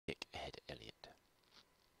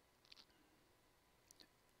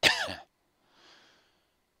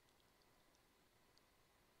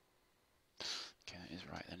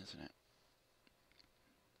then, isn't it?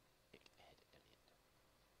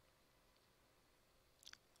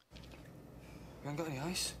 You ain't got any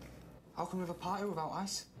ice? How can we have a party without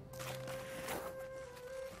ice?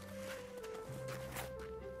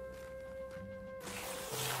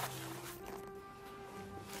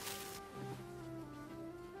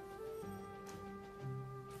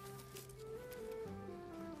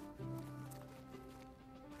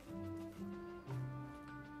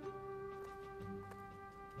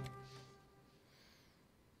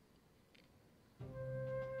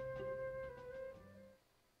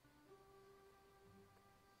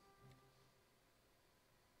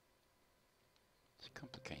 It's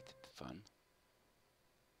complicated fun.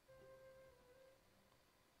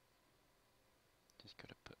 Just got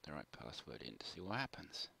to put the right password in to see what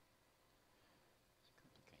happens. It's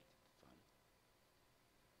complicated fun.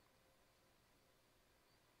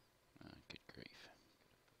 Oh, good grief.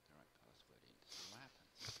 Got to put the right password in to see what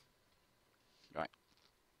happens. Right.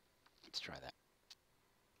 Let's try that.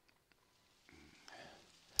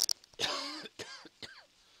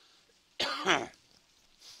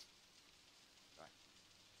 Right.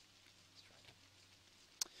 Let's try that.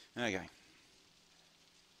 Okay.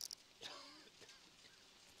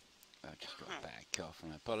 I've just got a bad cough,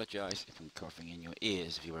 and I apologise if I'm coughing in your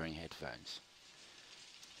ears if you're wearing headphones.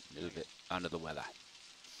 A little bit under the weather.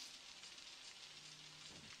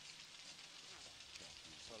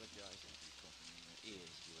 Apologise if I'm coughing in your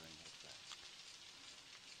ears if you're wearing headphones.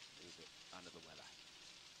 A little bit under the weather.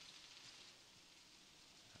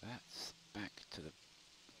 That's back to the...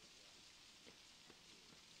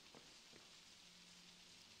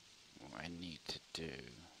 what I need to do.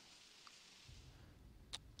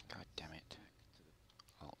 God damn it. To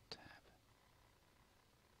the Alt tab.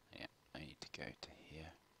 Yeah, I need to go to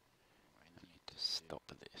here. I need to stop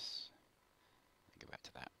this. Go back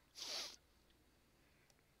to that.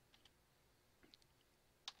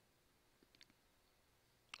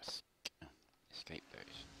 Escape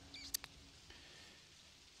those.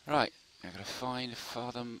 Right, I've got to find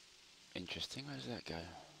Father... Interesting, where does that go?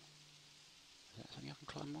 Is that something I can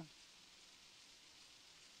climb on?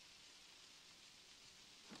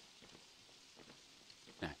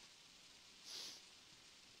 No.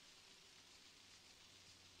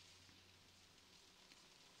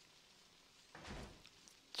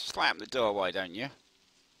 Slam the door, why don't you?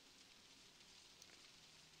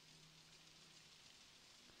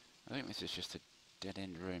 I think this is just a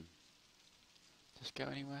dead-end room. Does this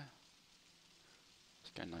go anywhere?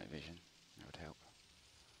 Let's go night vision. That would help.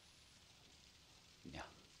 Yeah.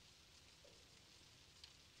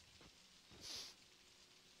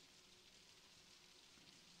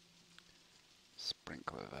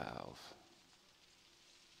 Sprinkler valve.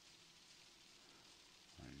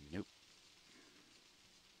 Nope.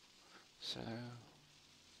 So,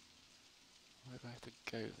 where do I have to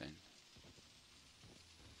go then?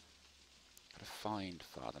 Gotta find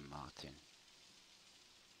Father Martin.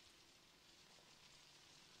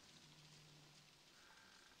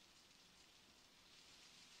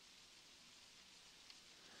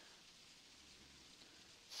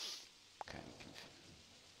 Okay,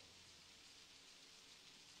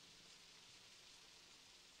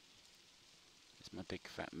 is my big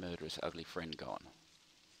fat murderous ugly friend gone?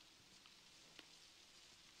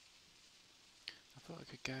 I thought I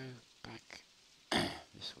could go back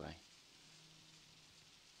this way.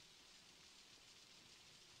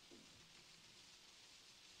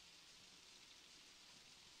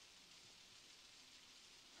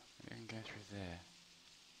 Maybe I can go through there.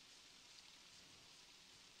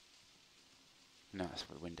 No, that's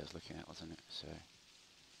what the window's looking at, wasn't it? So,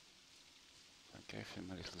 I'll go through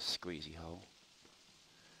my little squeezy hole.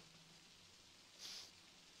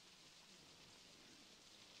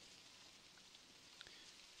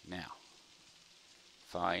 Now,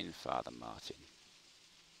 find Father Martin.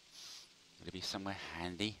 Will it be somewhere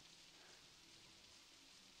handy?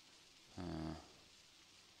 Oh,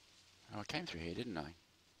 I came through here, didn't I?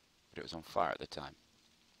 But it was on fire at the time.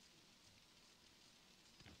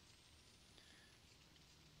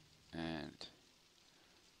 And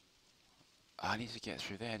I need to get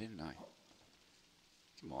through there, didn't I?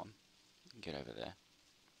 Come on, get over there.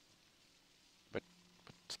 But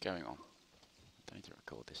what's going on? I don't need to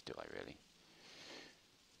record this, do I really?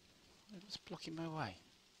 What's blocking my way?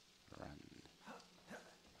 Run.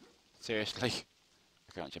 Seriously?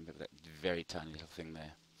 I can't jump over that very tiny little thing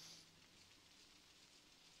there.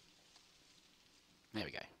 There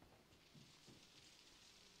we go.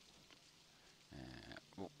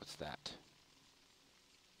 What's that?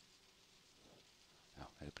 Oh,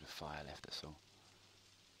 a little bit of fire left, that's all.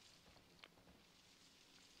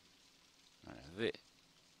 This.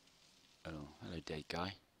 Hello, dead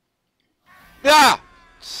guy. Ah!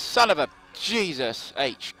 Son of a Jesus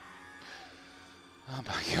H. Oh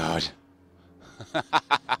my god.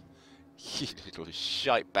 You little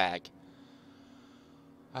shite bag.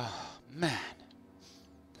 Oh, man.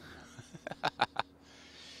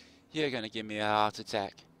 You're gonna give me a heart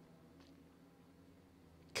attack.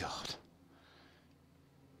 God.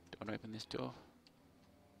 Don't open this door.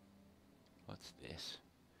 What's this?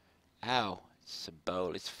 Ow. It's a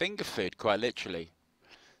bowl. It's finger food, quite literally.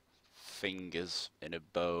 Fingers in a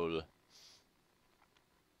bowl.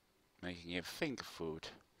 Making it finger food.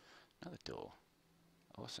 Another door.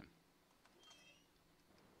 Awesome.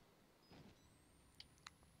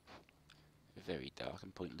 A very dark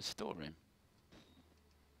and pointless storeroom.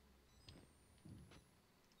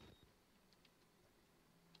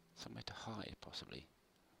 Somewhere to hide, possibly.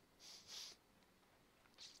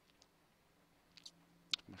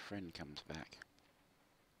 My friend comes back.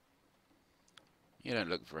 You don't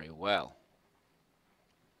look very well.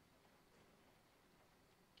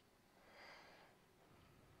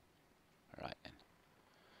 Right then.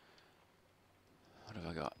 What have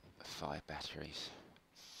I got? 5 batteries.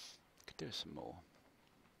 Could do some more.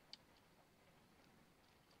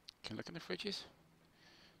 Can I look in the fridges?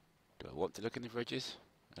 Do I want to look in the fridges?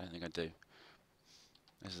 I don't think I do.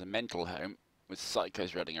 This is a mental home with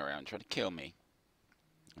psychos running around trying to kill me.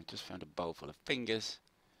 I just found a bowl full of fingers,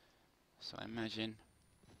 so I imagine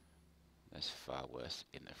there's far worse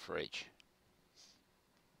in the fridge.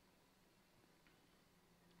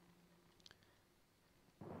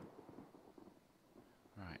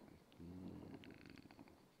 Right.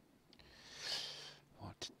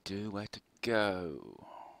 What to do, where to go?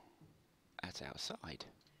 That's outside.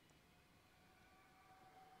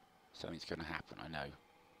 Something's going to happen, I know.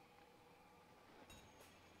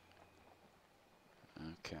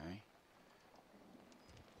 Okay.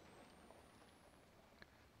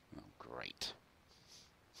 Oh, great.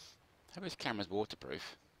 Hope this camera's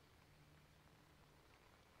waterproof.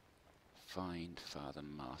 Find Father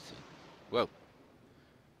Martin. Whoa.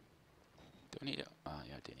 Do I need it? Oh,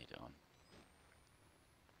 yeah, I do need it on.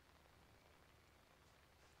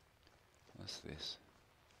 What's this?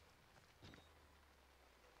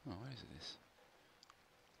 Oh, what is this?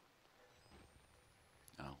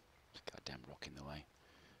 Oh, there's a goddamn rock in the way.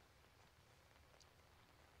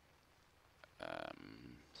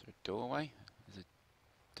 Is there a doorway? Is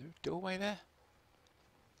there a doorway there?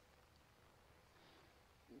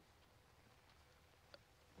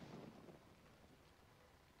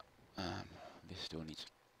 This door needs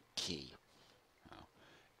a key. Oh,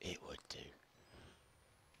 it would do.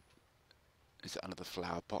 Is it under the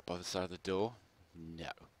flower pot by the side of the door?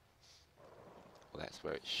 No. Well, that's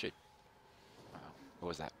where it should. Oh, what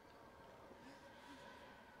was that?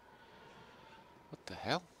 What the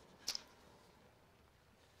hell?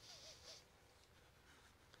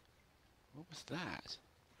 What was that?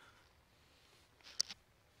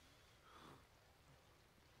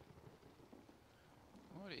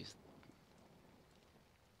 What is...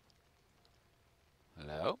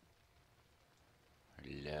 Hello?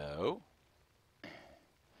 Hello?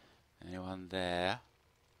 Anyone there?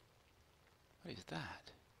 What is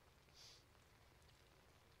that?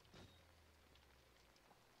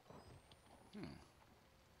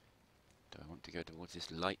 Do I want to go towards this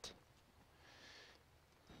light?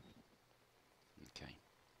 Okay.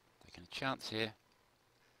 Taking a chance here.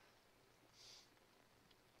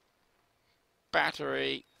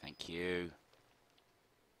 Battery! Thank you.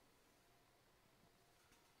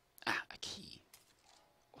 Ah, a key.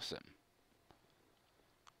 Awesome.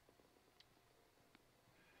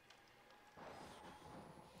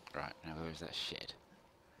 Right, now where is that shed?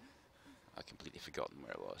 I've completely forgotten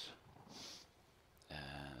where it was. It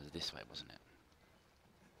was this way, wasn't it?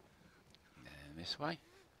 And this way?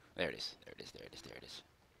 There it is, there it is, there it is, there it is.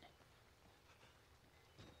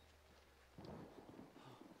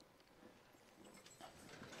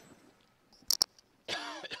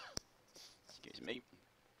 Excuse me.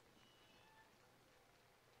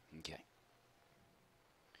 Okay.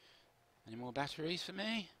 Any more batteries for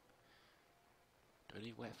me? Do I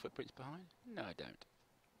leave wet footprints behind? No, I don't.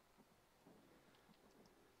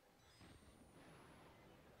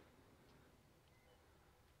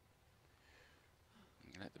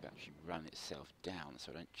 I'm going to let the battery run itself down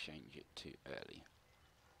so I don't change it too early.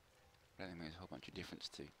 I don't think there's a whole bunch of difference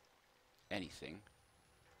to anything.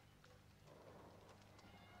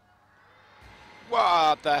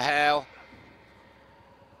 What the hell?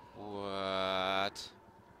 What?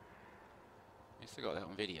 I still got that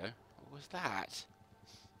on video. What was that?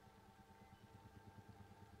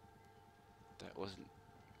 That wasn't...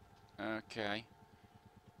 Okay.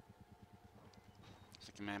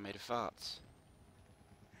 like a man made of farts.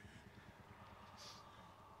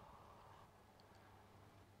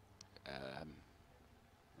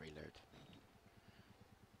 Reload.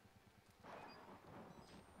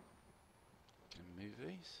 Can I move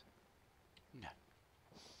these? No.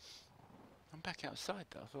 I'm back outside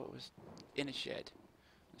though. I thought it was in a shed.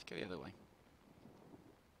 Let's go the other way.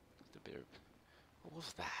 Just a bit of... What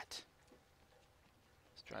was that?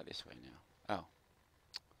 Let's try this way now. Oh.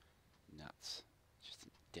 Nuts. Just a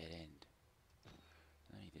dead end.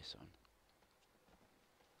 I need this on.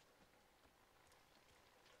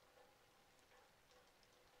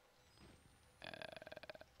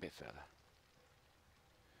 A bit further.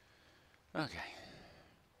 Okay.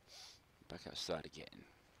 Back outside again.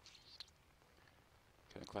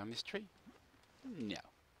 Can I climb this tree? No.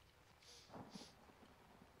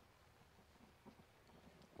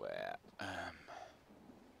 Where?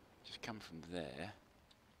 Just come from there.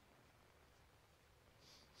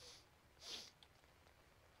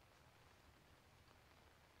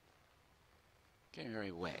 Getting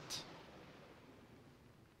very wet.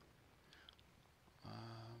 Am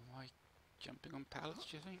I jumping on pallets,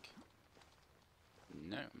 do you think?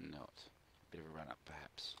 No, I'm not. Bit of a run up,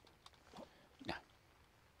 perhaps. No.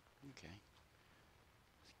 Okay.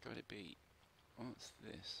 It's got to be... What's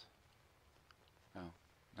this? Oh,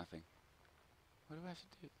 nothing. What do I have to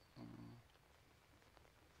do?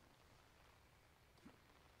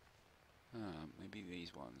 Maybe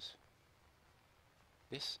these ones.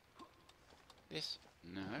 This? This?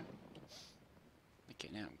 No. Okay,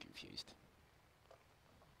 now I'm confused.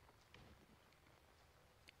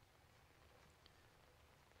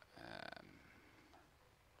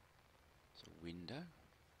 It's a window.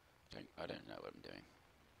 I don't know what I'm doing.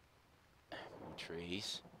 More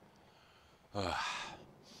trees. Ugh.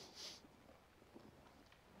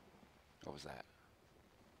 What was that?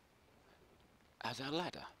 Is that a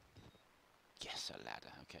ladder? Yes, a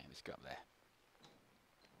ladder. Okay, let's go up there.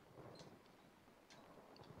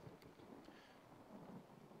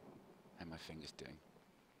 How are my fingers doing?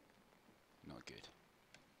 Not good.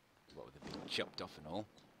 What with it being chopped off and all.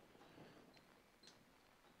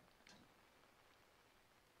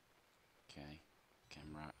 Okay,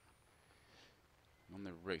 camera. I'm on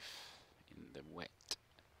the roof in the wet.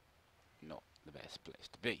 Not the best place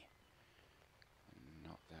to be.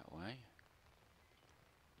 Not that way.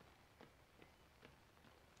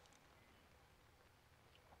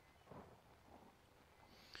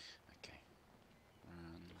 Okay.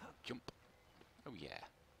 Run. Jump. Oh yeah.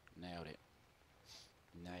 Nailed it.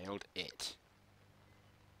 Nailed it.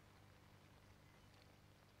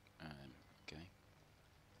 Okay.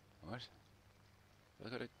 What? I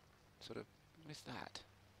gotta sort of... What is that?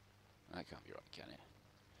 That can't be right, can it?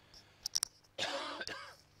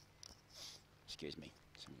 Excuse me.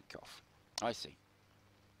 Some cough. I see.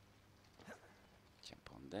 Jump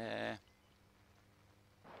on there.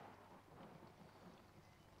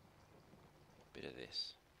 Bit of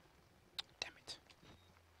this. Damn it.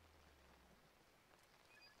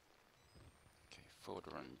 Okay, forward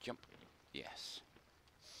run, jump. Yes.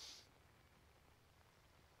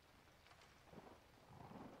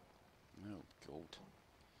 Oh, God.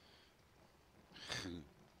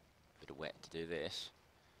 Bit of wet to do this.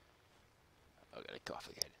 I've got a cough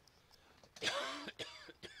again.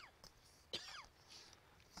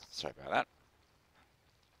 Sorry about that.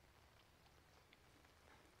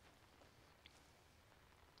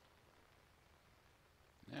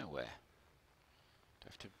 Now where? Do I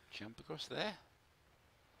have to jump across there?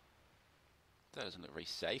 That doesn't look very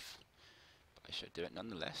safe, but I should do it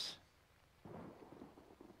nonetheless.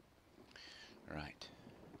 Right.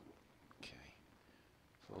 Okay.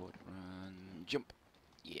 Forward, run, jump.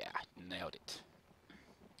 Yeah, nailed it.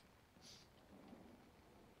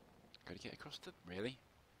 Gotta get across to... Really?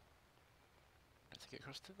 Let's get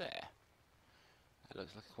across to there. That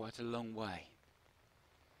looks like quite a long way.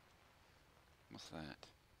 What's that?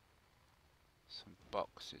 Some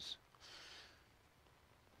boxes.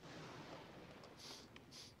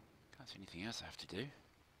 Can't see anything else I have to do.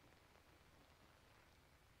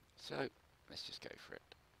 So, let's just go for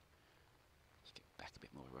it. Let's get back a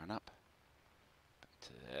bit more, run up. Back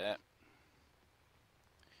to there.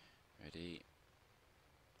 Ready.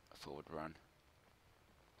 Forward run.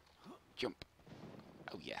 Jump.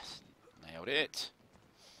 Oh yes, nailed it.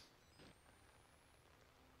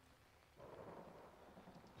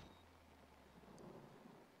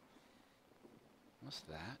 What's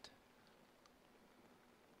that?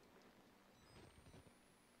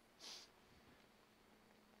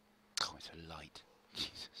 Oh, it's a light.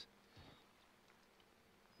 Jesus.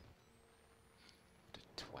 What a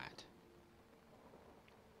twat.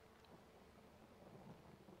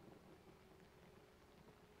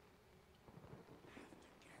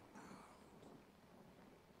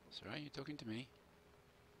 Sorry, you talking to me?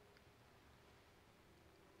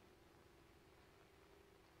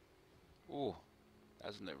 Oh, that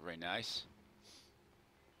doesn't look very nice.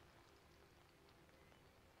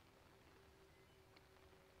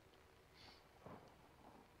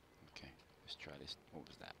 Okay, let's try this. What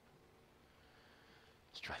was that?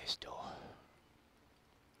 Let's try this door.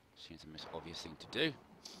 Seems the most obvious thing to do.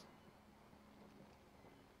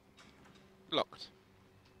 Locked.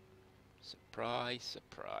 Surprise,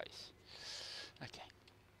 surprise. Okay,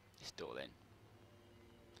 this door then.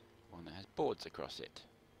 One that has boards across it.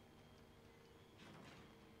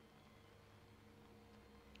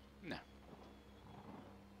 No.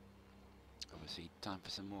 Obviously, time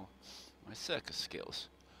for some more my circus skills.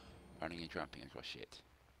 Running and jumping across shit.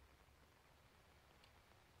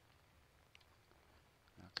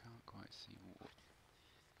 I can't quite see what...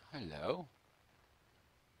 Hello?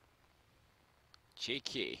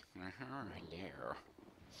 Cheeky. Hello.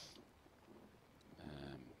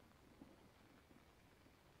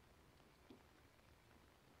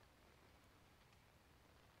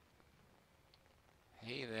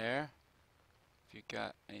 Hey there. Have you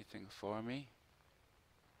got anything for me?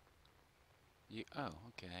 You... Oh,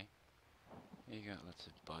 okay. You got lots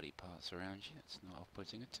of body parts around you. That's not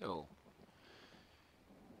off-putting at all.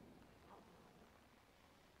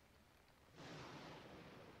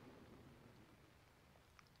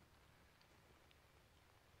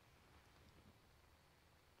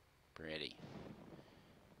 Pretty.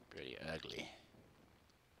 Pretty ugly.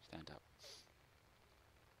 Stand up.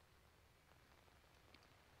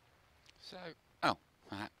 So... Oh,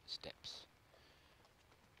 steps.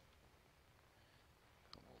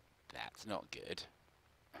 Well, that's not good.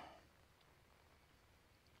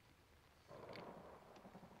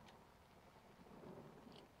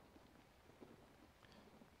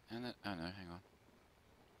 And then... Oh no, hang on.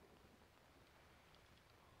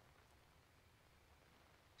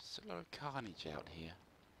 There's a lot of carnage out here.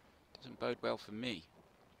 Doesn't bode well for me.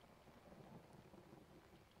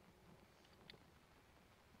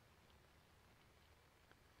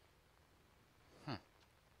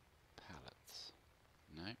 Pallets.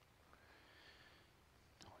 No. Not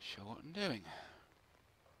sure what I'm doing.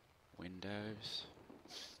 Windows.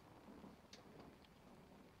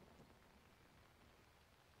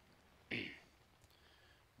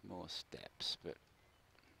 More steps, but...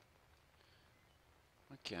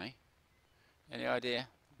 Okay. Any idea?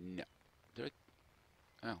 No. Did it...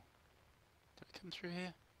 Oh. Did it come through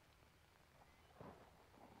here?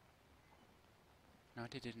 No, I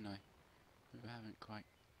did, didn't I? We haven't quite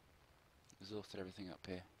exhausted everything up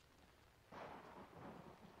here.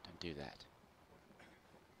 Don't do that.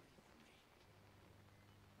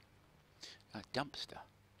 A dumpster?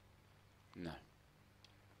 No.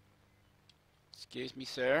 Excuse me,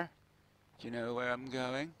 sir. Do you know where I'm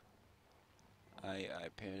going? I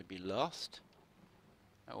appear to be lost.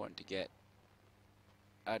 I want to get...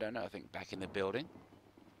 I don't know, I think back in the building.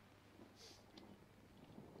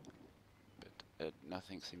 But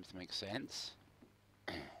nothing seems to make sense.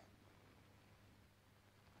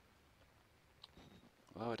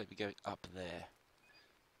 Why would I be going up there?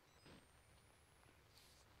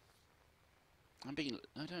 I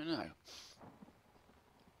don't know.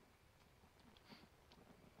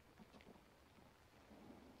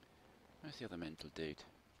 Where's the other mental dude?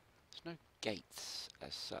 There's no gates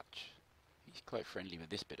as such. He's quite friendly with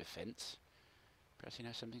this bit of fence. Perhaps he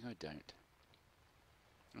knows something I don't.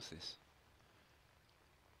 What's this?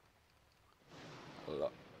 A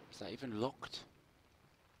lock. Is that even locked?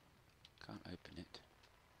 Can't open it.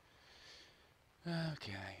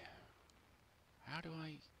 Okay. How do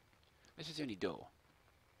I... This is the only door.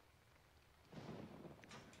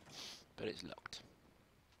 But it's locked.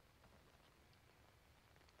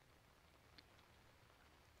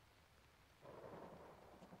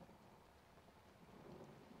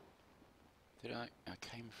 Did I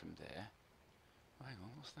came from there. Oh, hang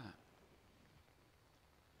on, what's that?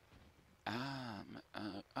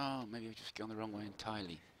 Oh, maybe I've just gone the wrong way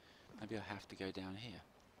entirely. Maybe I have to go down here.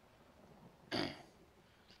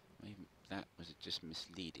 Maybe that was just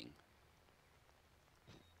misleading.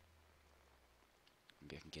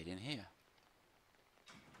 Maybe I can get in here.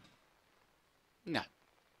 No.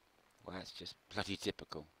 Well, that's just bloody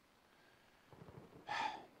typical.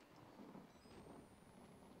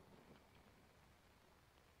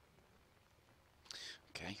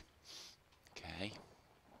 Okay. Okay.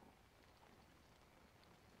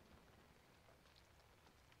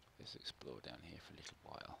 Let's explore down here for a little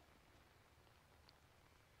while.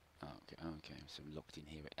 Okay, so I'm locked in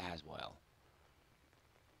here as well.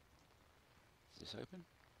 Is this open?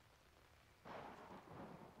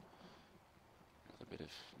 The bit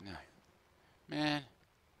of... No. Man.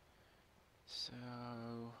 So...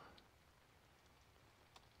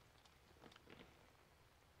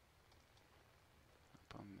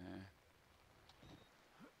 Up on there.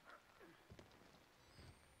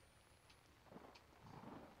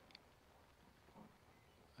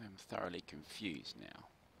 I'm thoroughly confused now.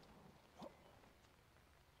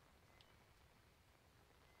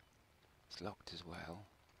 It's locked as well.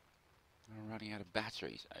 I'm running out of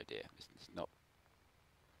batteries. Oh dear, this is not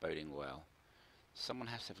boding well. Someone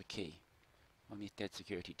has to have a key. One of these dead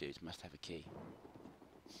security dudes must have a key.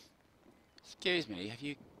 Excuse me, have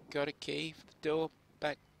you got a key for the door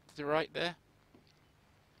back to the right there?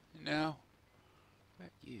 No? What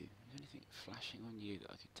about you? Is there anything flashing on you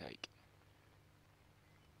that I could take?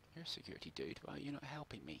 You're a security dude, why are you not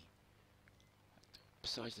helping me?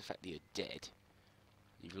 Besides the fact that you're dead,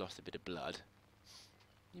 you've lost a bit of blood,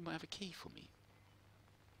 you might have a key for me.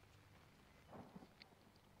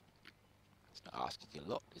 It's not asking a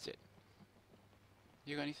lot, is it?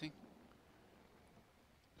 You got anything?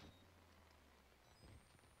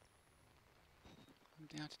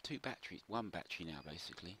 I'm down to 2 batteries. 1 battery now,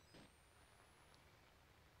 basically.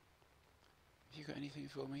 Have you got anything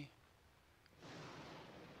for me?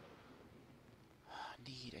 I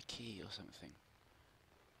need a key or something.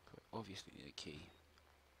 Quite obviously need a key.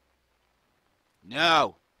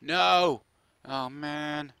 No! No! Oh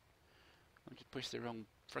man. I just pushed the wrong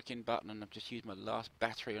frickin' button and I've just used my last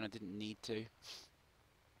battery when I didn't need to.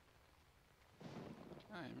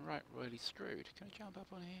 I'm right royally screwed. Can I jump up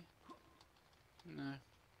on here? No.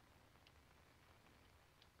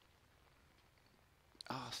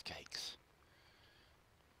 Arse cakes.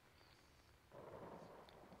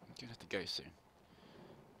 I'm gonna have to go soon.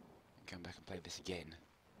 And come back and play this again.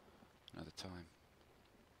 Another time.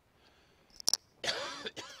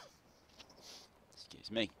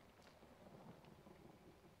 Excuse me.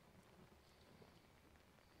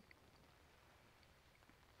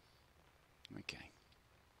 Okay.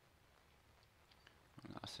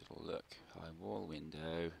 One last little look. High wall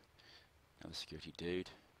window. Another security dude.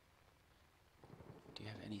 Do you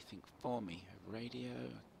have anything for me? A radio,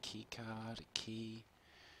 a key card, a key?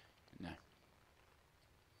 No.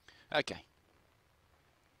 Okay.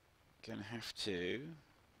 Gonna have to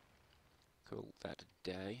call that a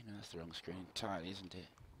day. No, that's the wrong screen entirely, isn't it?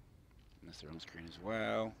 And that's the wrong screen as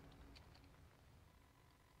well.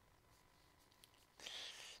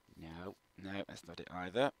 No, no, that's not it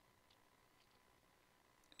either.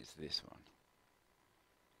 It's this one.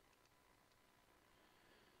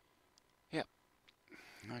 Yep.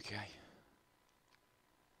 Okay.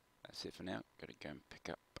 That's it for now. Gotta go and pick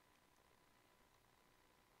up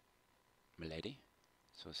my lady.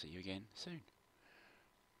 So I'll see you again soon.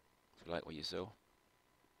 If you like what you saw,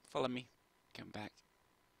 follow me, come back,